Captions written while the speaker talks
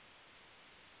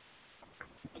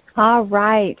All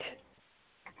right.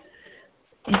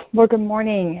 Well, good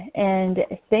morning, and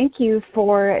thank you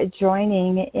for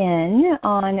joining in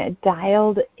on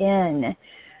Dialed In.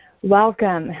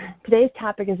 Welcome. Today's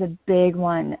topic is a big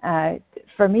one.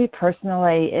 For me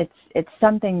personally, it's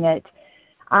something that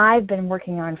I've been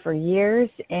working on for years,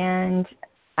 and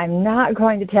I'm not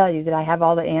going to tell you that I have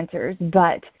all the answers,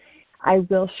 but I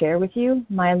will share with you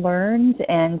my learns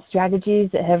and strategies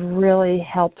that have really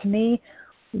helped me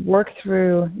work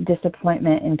through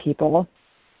disappointment in people,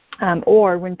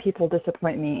 or when people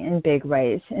disappoint me in big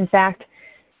ways. In fact,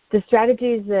 the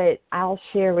strategies that I'll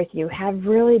share with you have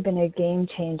really been a game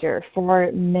changer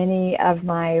for many of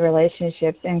my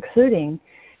relationships, including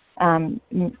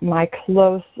my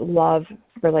close love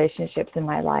relationships in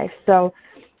my life. So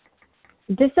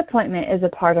disappointment is a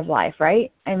part of life,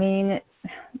 right? I mean,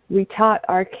 we taught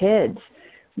our kids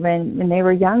when they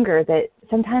were younger that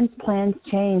sometimes plans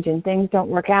change and things don't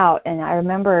work out. And I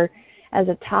remember as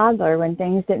a toddler when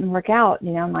things didn't work out,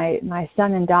 my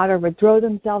son and daughter would throw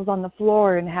themselves on the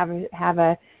floor and have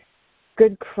a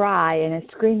good cry and a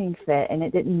screaming fit. And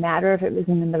it didn't matter if it was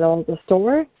in the middle of the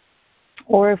store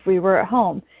or if we were at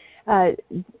home.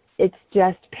 It's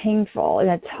just painful, and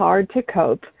it's hard to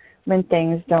cope when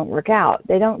things don't work out.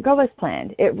 They don't go as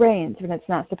planned. It rains when it's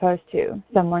not supposed to.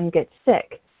 Someone gets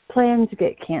sick. Plans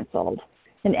get canceled.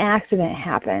 An accident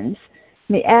happens.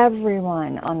 I mean,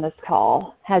 everyone on this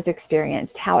call has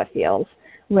experienced how it feels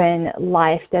when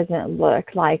life doesn't look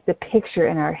like the picture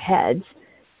in our heads.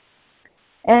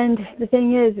 And the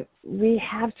thing is, we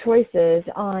have choices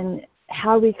on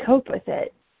how we cope with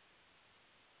it.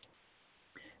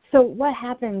 So what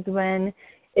happens when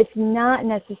it's not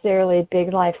necessarily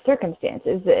big life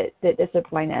circumstances that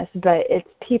disappoint us, but it's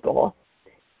people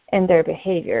and their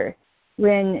behavior?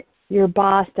 When your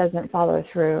boss doesn't follow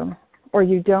through, or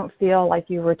you don't feel like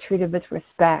you were treated with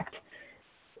respect,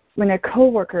 when a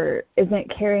coworker isn't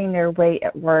carrying their weight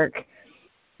at work,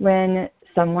 when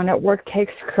someone at work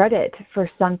takes credit for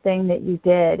something that you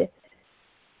did,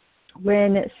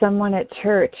 when someone at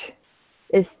church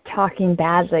is talking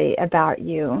badly about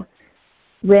you,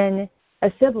 when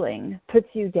a sibling puts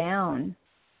you down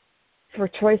for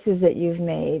choices that you've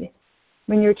made,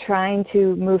 when you're trying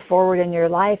to move forward in your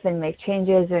life and make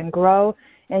changes and grow,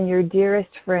 and your dearest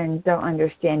friends don't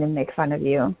understand and make fun of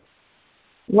you?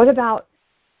 What about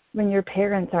when your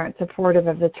parents aren't supportive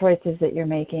of the choices that you're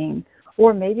making,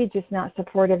 or maybe just not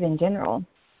supportive in general?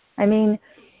 I mean,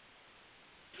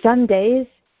 some days,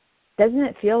 doesn't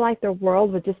it feel like the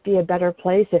world would just be a better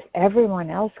place if everyone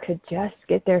else could just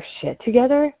get their shit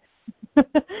together?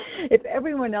 If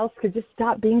everyone else could just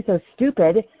stop being so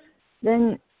stupid,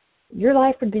 then your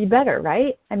life would be better,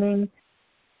 right? I mean,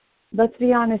 let's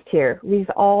be honest here. We've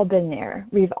all been there.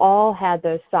 We've all had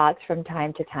those thoughts from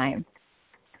time to time.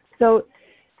 So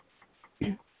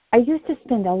I used to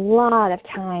spend a lot of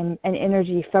time and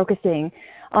energy focusing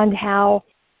on how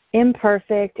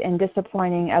imperfect and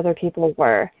disappointing other people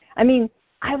were. I mean,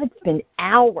 I would spend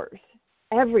hours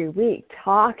every week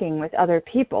talking with other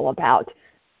people about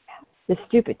the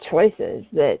stupid choices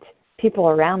that people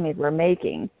around me were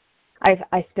making.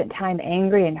 I spent time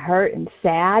angry and hurt and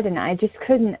sad, and I just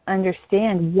couldn't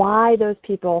understand why those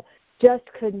people just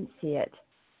couldn't see it.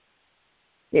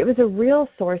 It was a real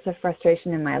source of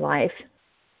frustration in my life.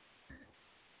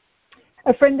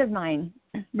 A friend of mine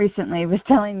recently was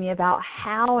telling me about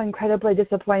how incredibly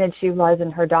disappointed she was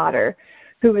in her daughter,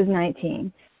 who was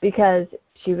 19, because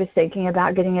she was thinking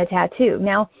about getting a tattoo.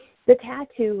 Now, the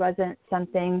tattoo wasn't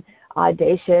something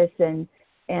audacious and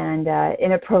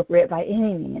inappropriate by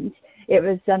any means. It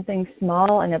was something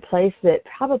small in a place that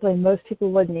probably most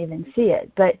people wouldn't even see it.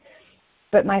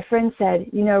 But my friend said,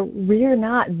 we're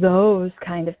not those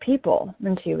kind of people,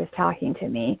 when she was talking to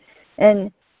me.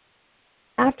 And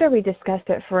after we discussed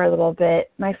it for a little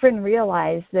bit, my friend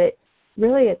realized that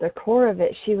really at the core of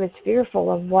it, she was fearful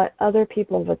of what other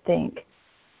people would think.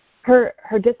 Her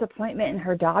disappointment in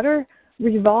her daughter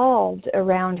revolved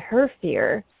around her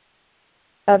fear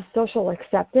of social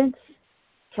acceptance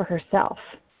for herself.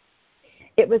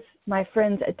 It was my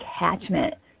friend's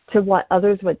attachment to what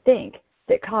others would think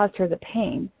that caused her the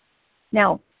pain.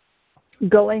 Now,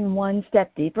 going one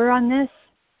step deeper on this,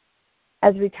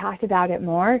 as we talked about it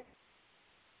more,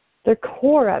 the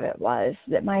core of it was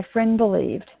that my friend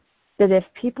believed that if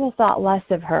people thought less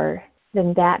of her,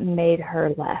 then that made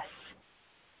her less.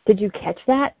 Did you catch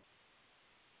that?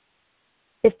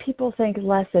 If people think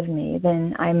less of me,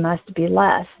 then I must be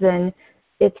less. Then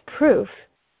it's proof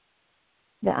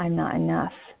that I'm not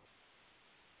enough.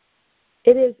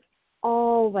 It is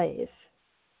always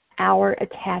our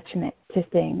attachment to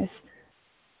things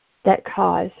that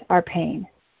cause our pain.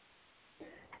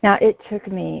 Now, it took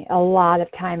me a lot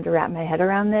of time to wrap my head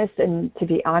around this, and to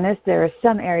be honest, there are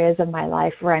some areas of my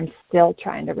life where I'm still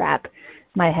trying to wrap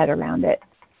my head around it.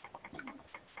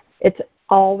 It's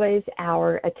always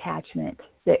our attachment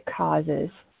that causes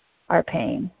our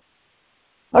pain.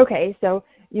 Okay, so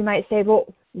you might say, well,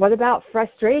 what about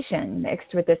frustration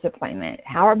mixed with disappointment?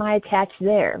 How am I attached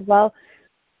there? Well,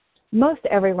 most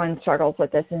everyone struggles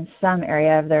with this in some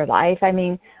area of their life. I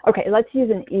mean, okay, let's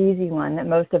use an easy one that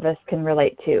most of us can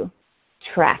relate to.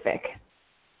 Traffic.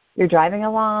 You're driving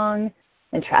along,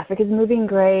 and traffic is moving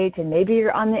great, and maybe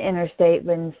you're on the interstate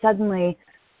when suddenly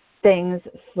things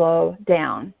slow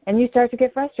down, and you start to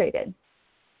get frustrated.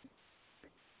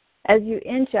 As you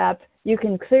inch up, you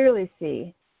can clearly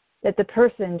see that the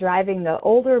person driving the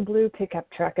older blue pickup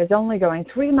truck is only going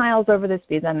 3 miles over the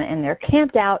speed limit, and they're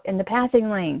camped out in the passing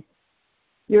lane.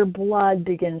 Your blood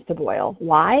begins to boil.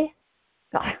 Why?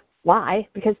 Why?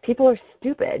 Because people are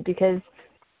stupid, because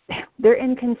they're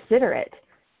inconsiderate.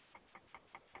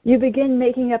 You begin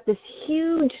making up this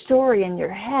huge story in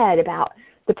your head about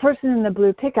the person in the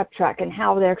blue pickup truck and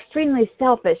how they're extremely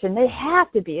selfish and they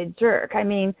have to be a jerk. I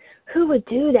mean, who would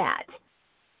do that?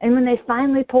 And when they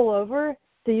finally pull over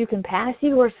so you can pass,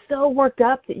 you are so worked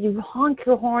up that you honk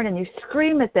your horn and you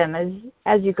scream at them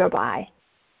as you go by.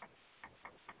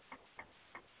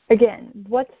 Again,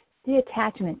 what's the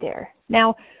attachment there?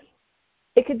 Now,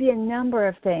 it could be a number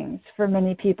of things for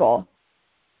many people,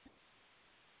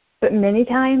 but many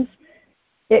times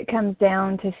it comes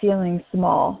down to feeling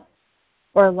small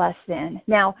or less than.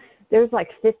 Now, there's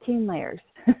like 15 layers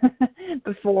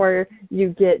before you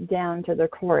get down to the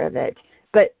core of it.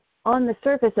 But on the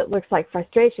surface, it looks like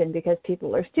frustration because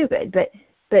people are stupid.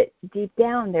 But deep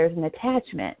down, there's an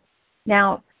attachment.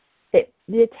 Now,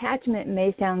 the attachment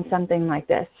may sound something like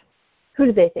this. Who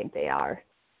do they think they are?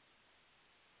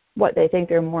 What, they think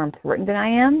they're more important than I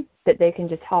am? That they can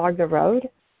just hog the road?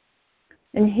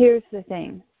 And here's the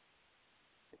thing.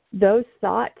 Those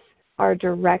thoughts are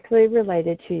directly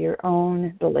related to your own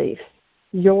beliefs,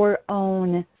 your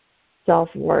own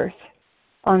self-worth.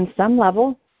 On some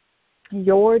level,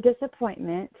 your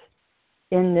disappointment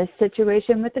in this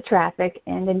situation with the traffic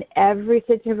and in every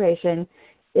situation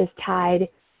is tied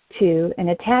to an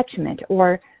attachment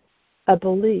or a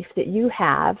belief that you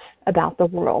have about the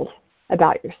world,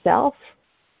 about yourself,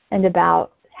 and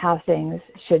about how things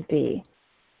should be,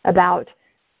 about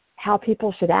how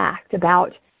people should act,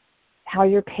 about how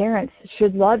your parents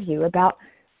should love you, about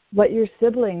what your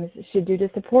siblings should do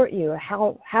to support you,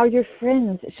 how your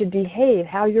friends should behave,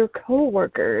 how your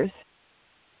coworkers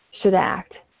should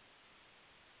act.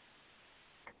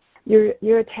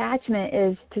 Your attachment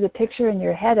is to the picture in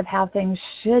your head of how things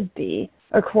should be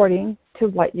according to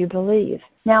what you believe.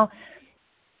 Now,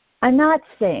 I'm not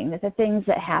saying that the things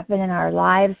that happen in our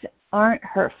lives aren't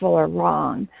hurtful or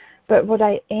wrong, but what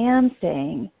I am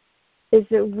saying is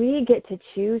that we get to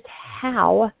choose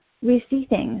how we see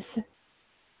things.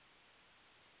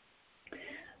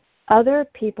 Other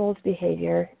people's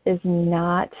behavior is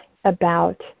not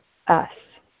about us.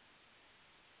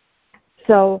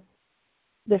 So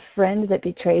the friend that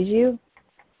betrays you,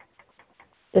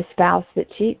 the spouse that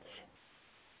cheats,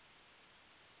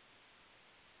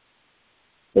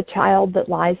 the child that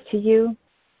lies to you,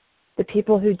 the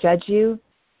people who judge you,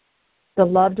 the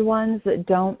loved ones that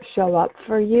don't show up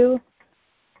for you,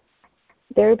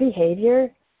 their behavior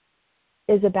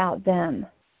is about them.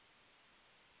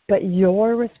 But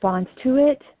your response to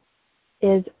it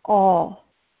is all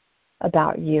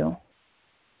about you.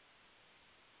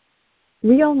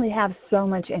 We only have so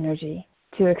much energy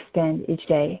to expend each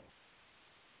day.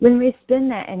 When we spend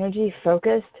that energy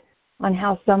focused on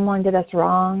how someone did us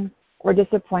wrong or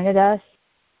disappointed us,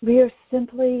 we are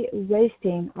simply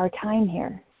wasting our time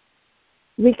here.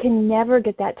 We can never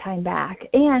get that time back,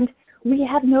 and we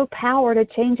have no power to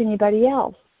change anybody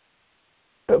else.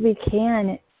 But we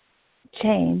can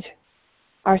change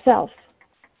ourselves.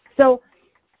 So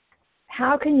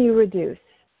how can you reduce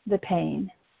the pain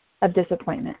of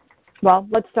disappointment? Well,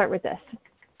 let's start with this.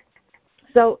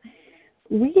 So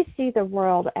we see the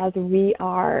world as we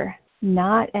are,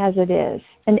 not as it is.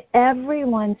 And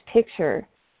everyone's picture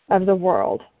of the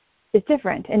world is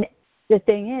different. And the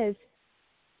thing is,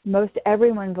 most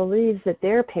everyone believes that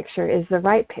their picture is the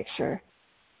right picture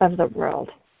of the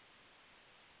world.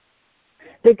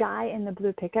 The guy in the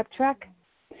blue pickup truck,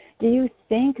 do you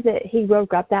think that he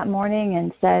woke up that morning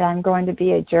and said, I'm going to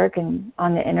be a jerk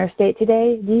on the interstate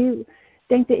today? Do you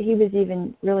think that he was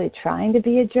even really trying to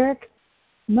be a jerk?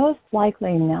 Most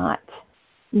likely not.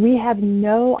 We have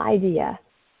no idea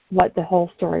what the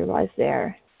whole story was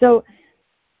there. So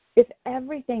if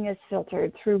everything is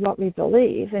filtered through what we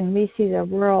believe and we see the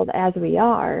world as we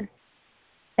are,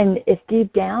 and if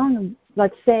deep down,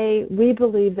 let's say we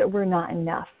believe that we're not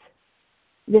enough,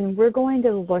 then we're going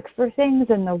to look for things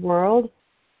in the world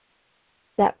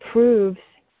that proves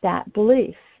that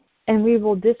belief. And we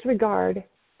will disregard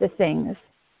the things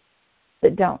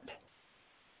that don't.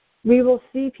 We will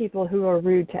see people who are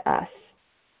rude to us.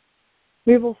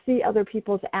 We will see other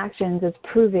people's actions as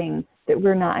proving that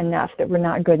we're not enough, that we're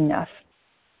not good enough.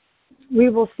 We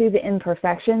will see the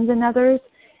imperfections in others,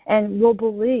 and we'll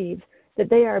believe that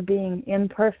they are being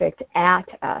imperfect at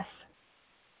us.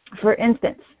 For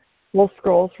instance, we'll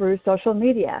scroll through social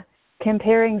media,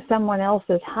 comparing someone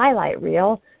else's highlight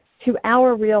reel to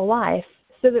our real life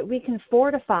so that we can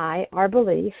fortify our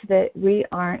belief that we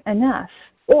aren't enough.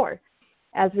 Or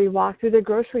as we walk through the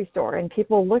grocery store and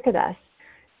people look at us,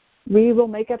 we will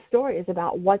make up stories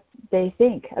about what they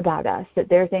think about us, that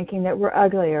they're thinking that we're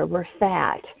ugly or we're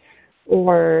fat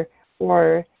or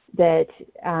that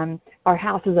our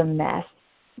house is a mess.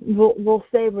 We'll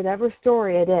say whatever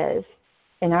story it is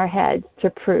in our heads to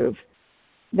prove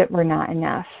that we're not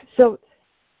enough. So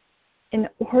in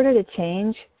order to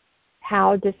change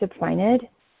how disappointed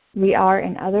we are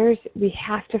in others, we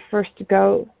have to first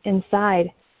go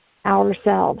inside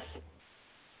ourselves.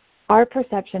 Our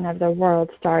perception of the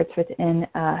world starts within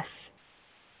us.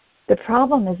 The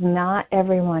problem is not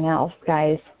everyone else,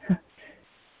 guys.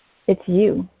 It's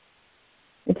you.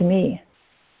 It's me.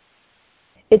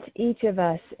 It's each of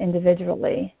us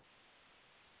individually.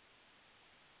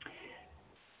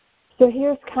 So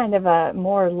here's kind of a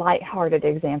more lighthearted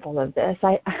example of this.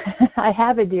 I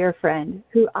have a dear friend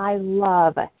who I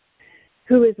love,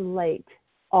 who is late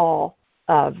all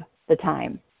of the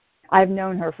time. I've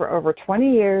known her for over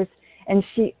 20 years, and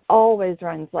she always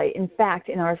runs late. In fact,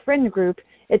 in our friend group,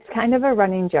 it's kind of a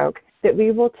running joke that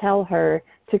we will tell her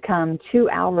to come 2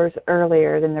 hours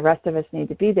earlier than the rest of us need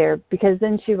to be there, because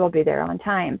then she will be there on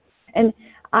time. And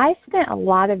I spent a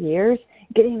lot of years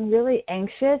getting really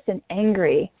anxious and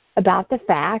angry about the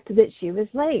fact that she was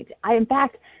late. In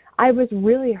fact, I was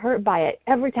really hurt by it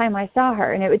every time I saw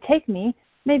her, and it would take me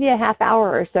maybe a half hour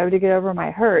or so to get over my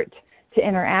hurt to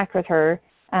interact with her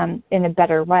in a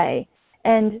better way.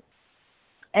 And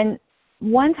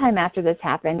one time after this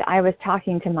happened, I was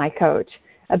talking to my coach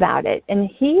about it, and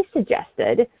he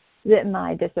suggested that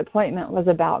my disappointment was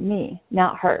about me,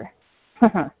 not her.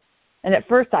 And at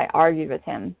first I argued with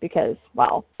him because,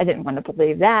 well, I didn't want to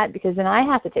believe that, because then I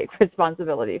have to take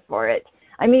responsibility for it.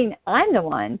 I mean, I'm the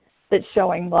one that's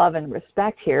showing love and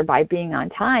respect here by being on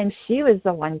time. She was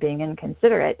the one being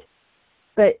inconsiderate.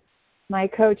 But my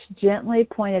coach gently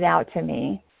pointed out to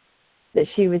me that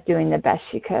she was doing the best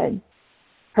she could.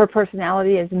 Her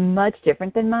personality is much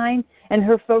different than mine, and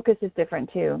her focus is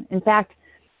different too. In fact,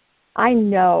 I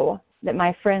know that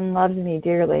my friend loves me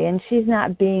dearly, and she's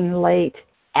not being late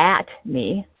at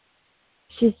me.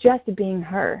 She's just being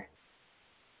her.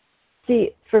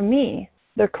 See, for me,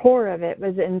 the core of it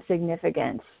was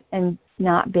insignificance and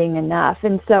not being enough.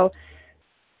 And so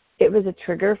it was a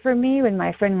trigger for me when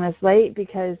my friend was late,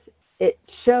 because it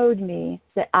showed me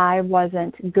that I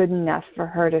wasn't good enough for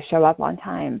her to show up on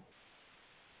time.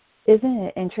 Isn't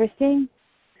it interesting?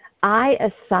 I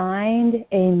assigned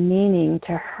a meaning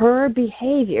to her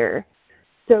behavior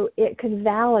so it could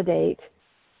validate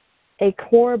a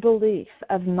core belief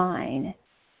of mine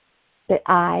that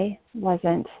I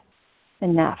wasn't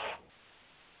enough.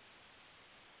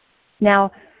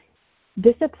 Now,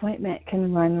 disappointment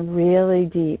can run really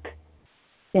deep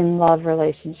in love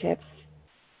relationships.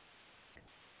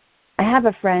 I have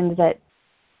a friend that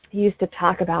used to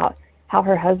talk about how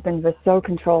her husband was so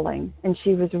controlling, and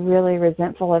she was really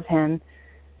resentful of him.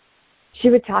 She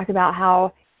would talk about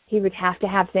how he would have to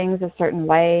have things a certain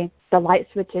way. The light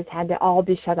switches had to all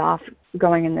be shut off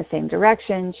going in the same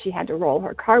direction. She had to roll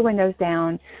her car windows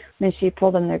down when she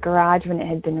pulled in the garage when it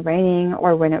had been raining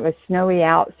or when it was snowy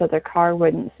out so the car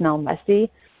wouldn't smell musty.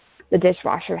 The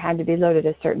dishwasher had to be loaded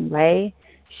a certain way.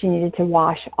 She needed to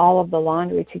wash all of the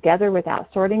laundry together without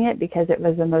sorting it because it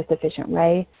was the most efficient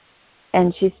way.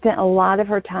 And she spent a lot of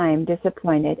her time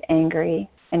disappointed, angry,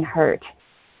 and hurt.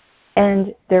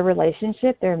 And their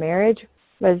relationship, their marriage,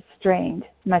 was strained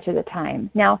much of the time.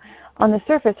 Now, on the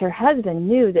surface, her husband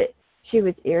knew that she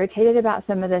was irritated about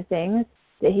some of the things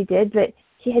that he did, but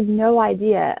he had no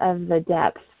idea of the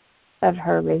depth of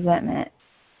her resentment.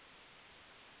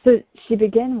 So she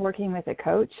began working with a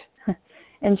coach,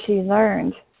 and she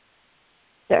learned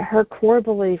that her core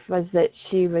belief was that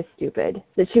she was stupid,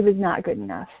 that she was not good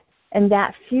enough. And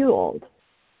that fueled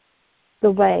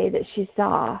the way that she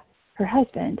saw her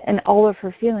husband and all of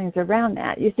her feelings around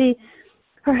that. You see,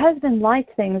 Her husband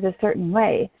liked things a certain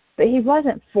way, but he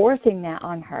wasn't forcing that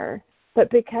on her. But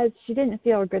because she didn't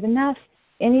feel good enough,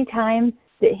 any time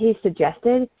that he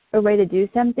suggested a way to do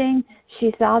something,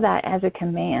 she saw that as a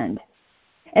command.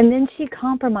 And then she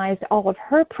compromised all of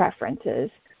her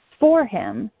preferences for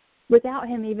him without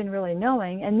him even really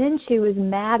knowing, and then she was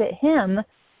mad at him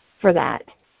for that.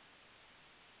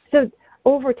 So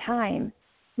over time,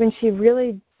 when she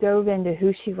really dove into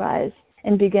who she was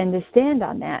and began to stand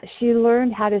on that, she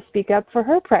learned how to speak up for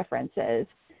her preferences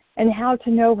and how to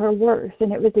know her worth,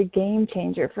 and it was a game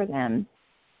changer for them.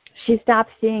 She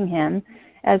stopped seeing him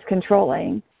as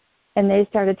controlling, and they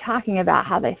started talking about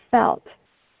how they felt.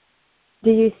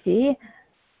 Do you see?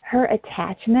 Her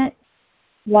attachment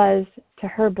was to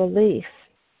her belief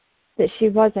that she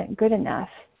wasn't good enough,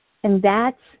 and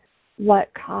that's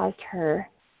what caused her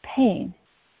pain.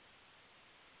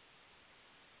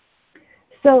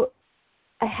 So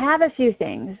I have a few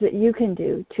things that you can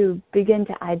do to begin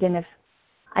to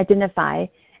identify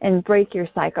and break your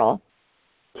cycle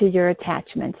to your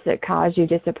attachments that cause you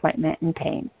disappointment and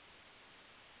pain.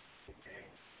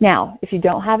 Now, if you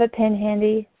don't have a pen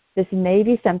handy, this may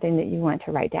be something that you want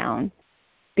to write down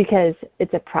because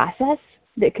it's a process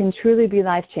that can truly be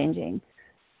life-changing.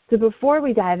 So before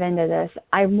we dive into this,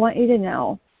 I want you to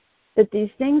know that these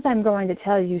things I'm going to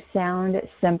tell you sound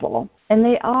simple, and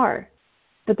they are,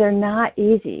 but they're not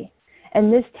easy,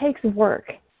 and this takes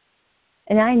work.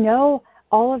 And I know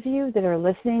all of you that are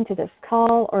listening to this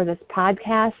call or this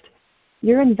podcast,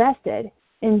 you're invested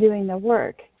in doing the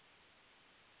work.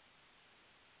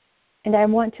 And I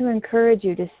want to encourage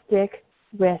you to stick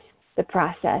with the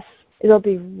process. It'll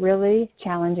be really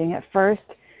challenging at first,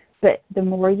 but the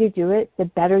more you do it, the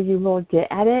better you will get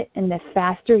at it, and the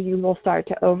faster you will start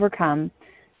to overcome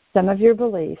some of your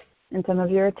beliefs and some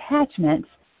of your attachments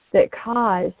that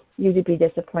cause you to be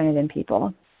disappointed in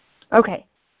people. Okay,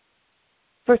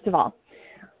 first of all,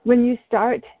 when you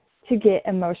start to get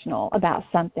emotional about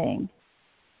something,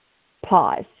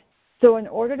 pause. So in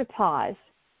order to pause,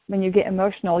 when you get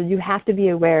emotional, you have to be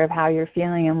aware of how you're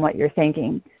feeling and what you're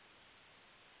thinking.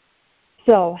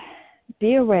 So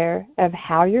be aware of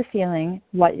how you're feeling,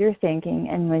 what you're thinking,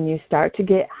 and when you start to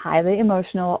get highly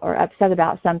emotional or upset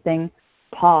about something,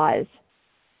 pause.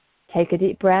 Take a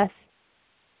deep breath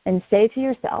and say to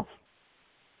yourself,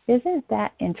 isn't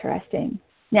that interesting?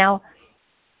 Now,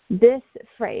 this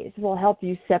phrase will help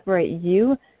you separate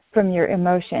you from your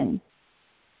emotion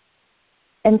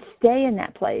and stay in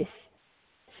that place.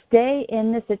 Stay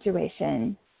in the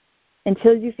situation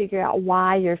until you figure out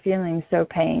why you're feeling so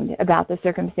pained about the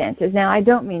circumstances. Now, I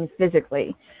don't mean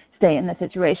physically stay in the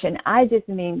situation. I just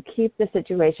mean keep the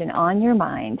situation on your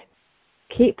mind.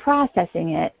 Keep processing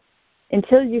it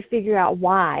until you figure out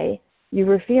why you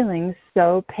were feeling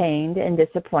so pained and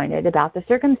disappointed about the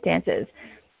circumstances.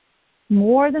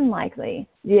 More than likely,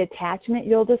 the attachment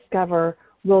you'll discover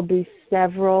will be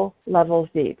several levels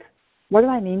deep. What do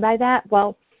I mean by that?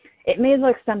 Well, it may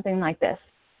look something like this.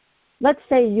 Let's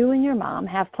say you and your mom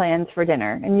have plans for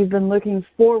dinner, and you've been looking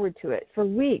forward to it for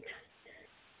weeks.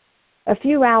 A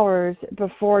few hours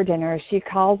before dinner, she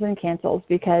calls and cancels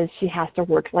because she has to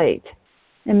work late.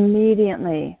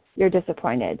 Immediately, you're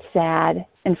disappointed, sad,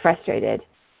 and frustrated.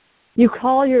 You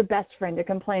call your best friend to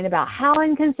complain about how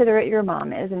inconsiderate your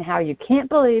mom is and how you can't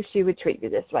believe she would treat you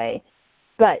this way.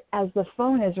 But as the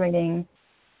phone is ringing,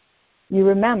 you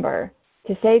remember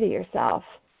to say to yourself,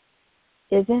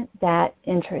 isn't that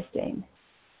interesting?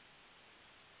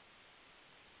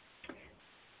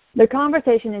 The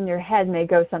conversation in your head may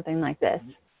go something like this.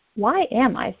 Why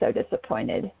am I so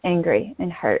disappointed, angry,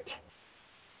 and hurt?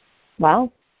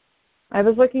 Well, I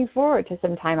was looking forward to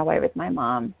some time away with my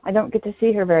mom. I don't get to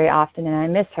see her very often, and I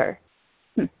miss her.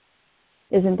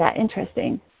 Isn't that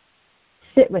interesting?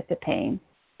 Sit with the pain.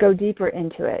 Go deeper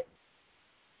into it.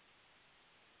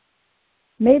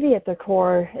 Maybe at the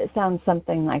core, it sounds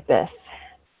something like this.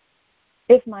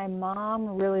 If my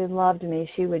mom really loved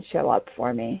me, she would show up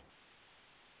for me.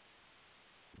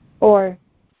 Or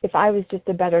if I was just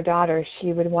a better daughter,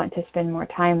 she would want to spend more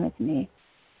time with me.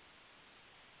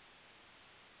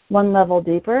 One level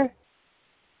deeper,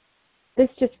 this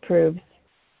just proves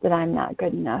that I'm not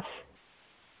good enough.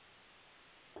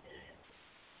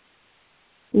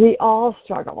 We all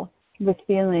struggle with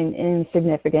feeling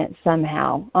insignificant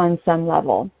somehow on some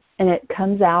level, and it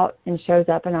comes out and shows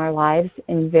up in our lives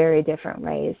in very different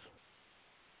ways.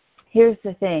 Here's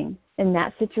the thing. In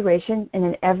that situation and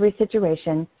in every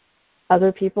situation,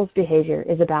 other people's behavior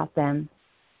is about them.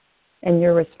 And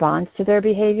your response to their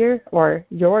behavior or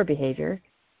your behavior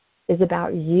is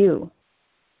about you.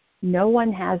 No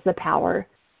one has the power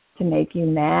to make you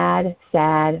mad,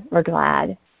 sad, or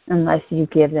glad. unless you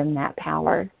give them that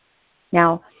power.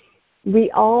 Now,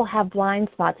 we all have blind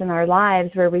spots in our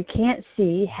lives where we can't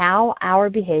see how our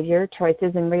behavior,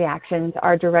 choices, and reactions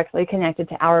are directly connected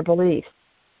to our beliefs.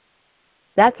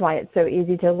 That's why it's so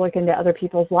easy to look into other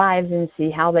people's lives and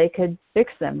see how they could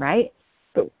fix them, right?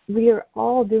 But we are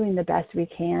all doing the best we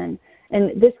can.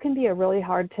 And this can be a really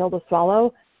hard pill to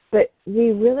swallow, but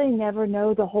we really never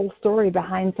know the whole story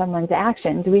behind someone's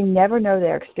actions. We never know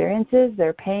their experiences,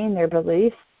 their pain, their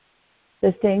beliefs,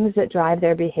 the things that drive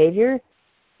their behavior.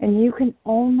 And you can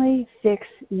only fix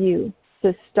you.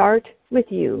 So start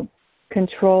with you.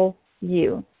 Control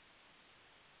you.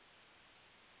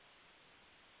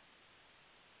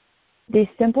 These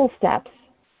simple steps,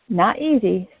 not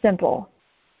easy, simple,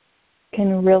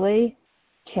 can really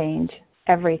change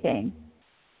everything.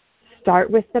 Start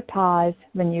with the pause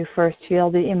when you first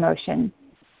feel the emotion.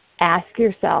 Ask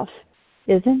yourself,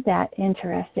 isn't that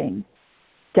interesting?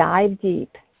 Dive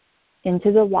deep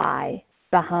into the why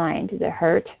behind the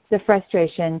hurt, the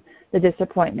frustration, the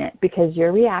disappointment, because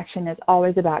your reaction is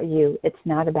always about you. It's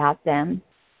not about them.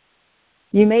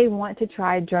 You may want to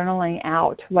try journaling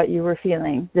out what you were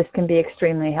feeling. This can be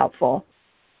extremely helpful.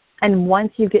 And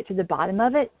once you get to the bottom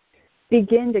of it,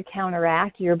 begin to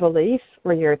counteract your belief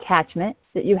or your attachment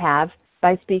that you have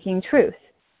by speaking truth.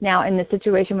 Now, in the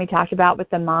situation we talked about with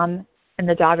the mom and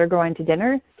the daughter going to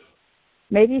dinner,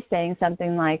 maybe saying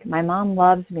something like, my mom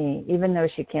loves me even though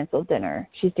she canceled dinner.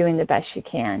 She's doing the best she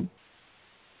can.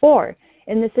 Or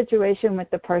in the situation with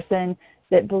the person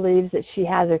that believes that she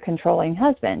has a controlling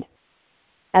husband,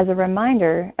 as a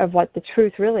reminder of what the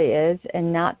truth really is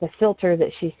and not the filter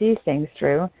that she sees things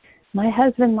through, my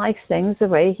husband likes things the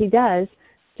way he does,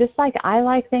 just like I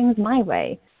like things my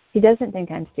way. He doesn't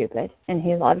think I'm stupid, and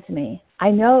he loves me.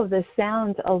 I know this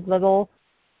sounds a little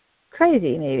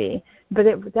crazy maybe, but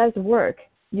it does work.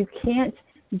 You can't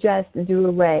just do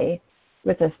away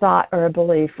with a thought or a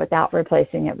belief without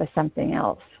replacing it with something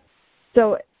else.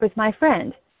 So with my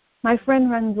friend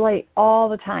runs late all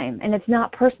the time, and it's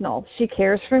not personal. She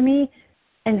cares for me,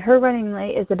 and her running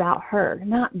late is about her,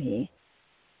 not me.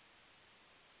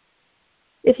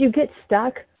 If you get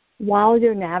stuck while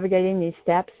you're navigating these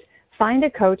steps, find a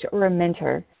coach or a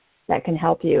mentor that can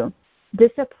help you.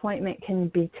 Disappointment can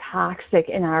be toxic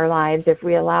in our lives if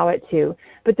we allow it to.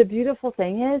 But the beautiful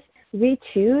thing is we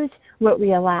choose what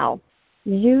we allow.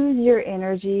 Use your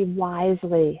energy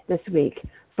wisely this week.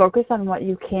 Focus on what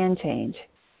you can change,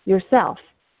 yourself.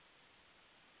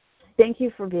 Thank you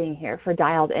for being here, for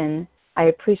Dialed In. I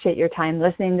appreciate your time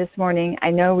listening this morning. I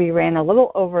know we ran a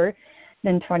little over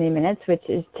than 20 minutes, which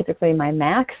is typically my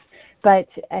max. But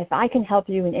if I can help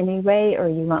you in any way, or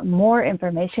you want more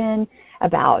information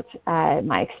about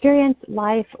my experience,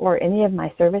 life, or any of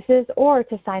my services, or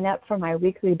to sign up for my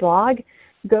weekly blog,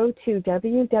 go to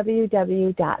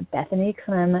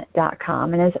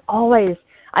www.bethanyclem.com. And as always,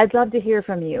 I'd love to hear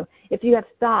from you. If you have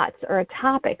thoughts or a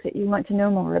topic that you want to know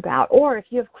more about, or if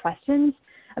you have questions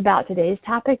about today's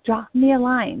topic, drop me a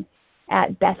line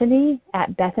at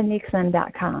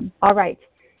bethany@bethanyclem.com. All right,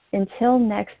 until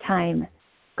next time,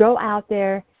 go out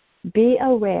there, be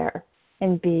aware,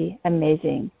 and be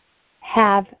amazing.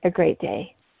 Have a great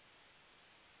day.